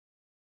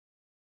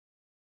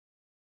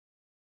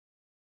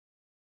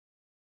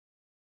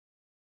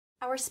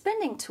Our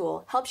spending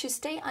tool helps you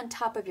stay on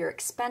top of your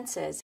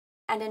expenses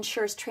and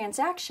ensures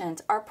transactions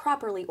are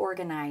properly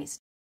organized.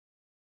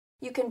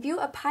 You can view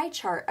a pie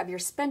chart of your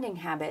spending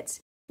habits,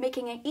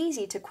 making it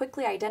easy to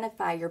quickly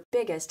identify your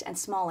biggest and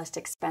smallest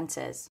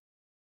expenses.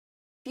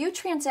 View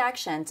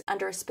transactions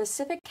under a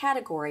specific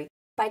category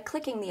by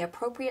clicking the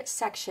appropriate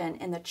section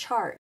in the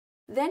chart,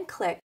 then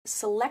click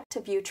Select to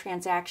view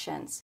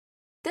transactions.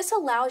 This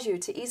allows you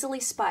to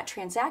easily spot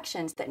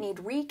transactions that need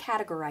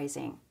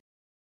recategorizing.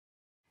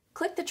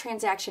 Click the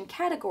transaction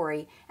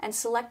category and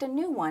select a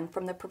new one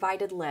from the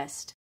provided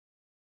list.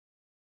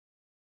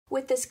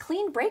 With this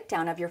clean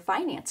breakdown of your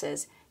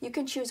finances, you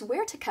can choose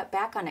where to cut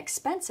back on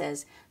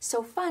expenses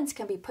so funds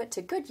can be put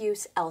to good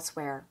use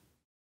elsewhere.